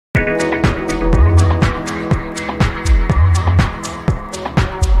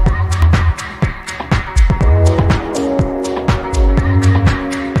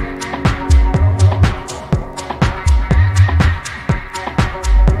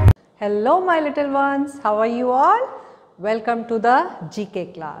Hello my little ones, how are you all? Welcome to the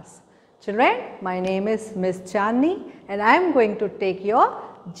GK class. Children, my name is Miss Chandni and I am going to take your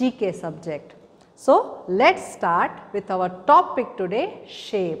GK subject. So, let's start with our topic today,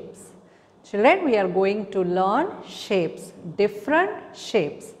 shapes. Children, we are going to learn shapes, different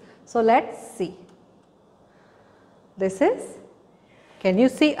shapes. So, let's see. This is, can you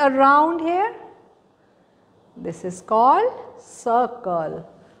see a round here? This is called circle.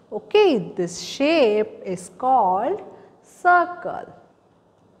 Okay, this shape is called circle.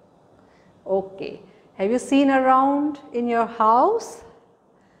 Okay, have you seen a round in your house?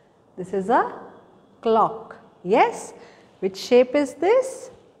 This is a clock. Yes, which shape is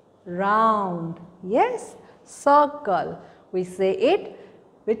this? Round. Yes, circle. We say it,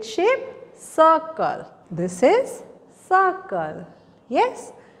 which shape? Circle. This is circle.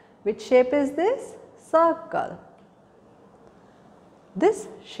 Yes, which shape is this? Circle. This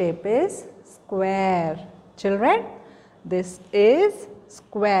shape is square. Children, this is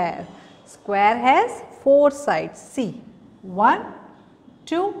square. Square has 4 sides. See, 1,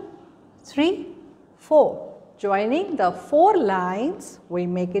 2, 3, 4. Joining the 4 lines, we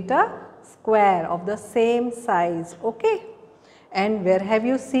make it a square of the same size. Okay. And where have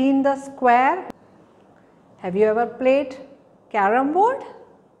you seen the square? Have you ever played carom board?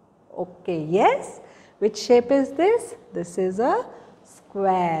 Okay, yes. Which shape is this? This is a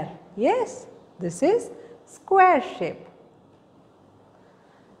square. Yes, this is square shape.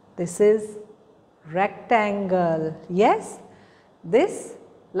 This is rectangle. Yes, this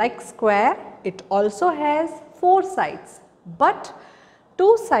like square, it also has 4 sides, but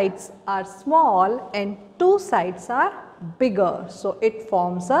 2 sides are small and 2 sides are bigger. So, it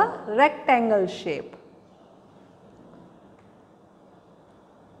forms a rectangle shape.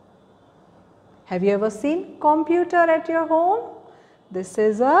 Have you ever seen computer at your home? This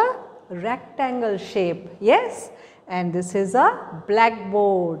is a rectangle shape, yes, and this is a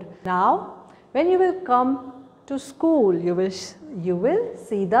blackboard. Now, when you will come to school, you will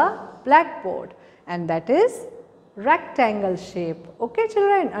see the blackboard, and that is rectangle shape. Okay,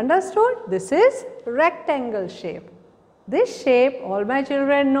 children, understood? This is rectangle shape. This shape, all my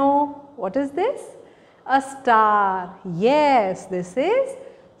children know. What is this? A star. Yes, this is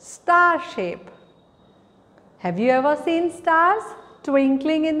star shape. Have you ever seen stars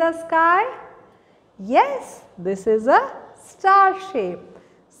twinkling in the sky? Yes, this is a star shape.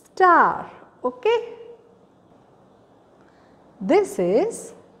 Star. Okay. This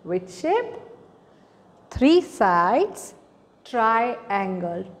is which shape? 3 sides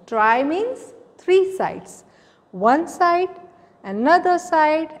triangle. Tri means 3 sides. 1 side, another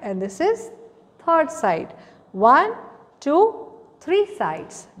side, and this is 3rd side. 1, 2, 3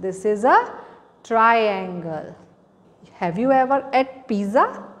 sides. This is a triangle. Have you ever ate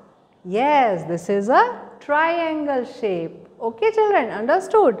pizza? Yes, this is a triangle shape. Okay, children,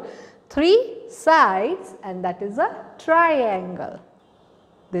 understood? 3 sides and that is a triangle.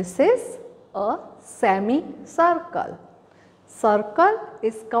 This is a semicircle. Circle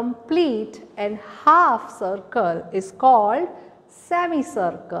is complete and half circle is called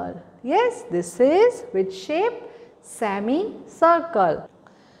semicircle. Yes, this is which shape? Semicircle.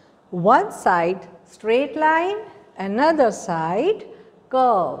 One side straight line, another side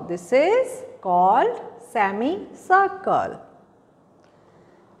curve. This is called semicircle.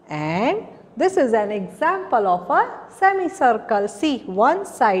 And this is an example of a semicircle. See, one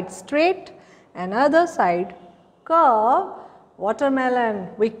side straight, another side curve.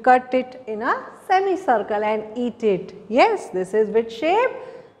 Watermelon, we cut it in a semicircle and eat it. Yes, this is which shape?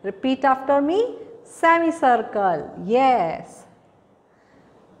 Repeat after me. Semicircle. Yes.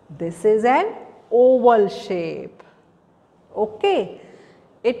 This is an oval shape. Okay.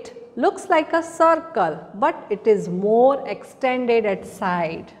 It looks like a circle, but it is more extended at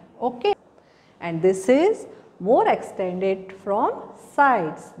side. Okay. And this is more extended from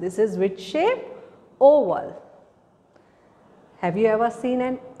sides. This is which shape? Oval. Have you ever seen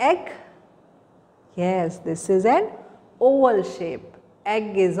an egg? Yes, this is an oval shape.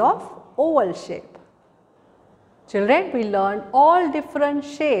 Egg is of oval shape. Children, we learned all different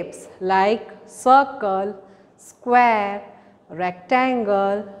shapes like circle, square,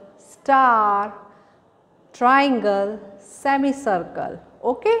 rectangle, star, triangle, semicircle.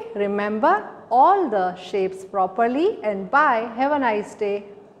 Okay, remember all the shapes properly and bye. Have a nice day.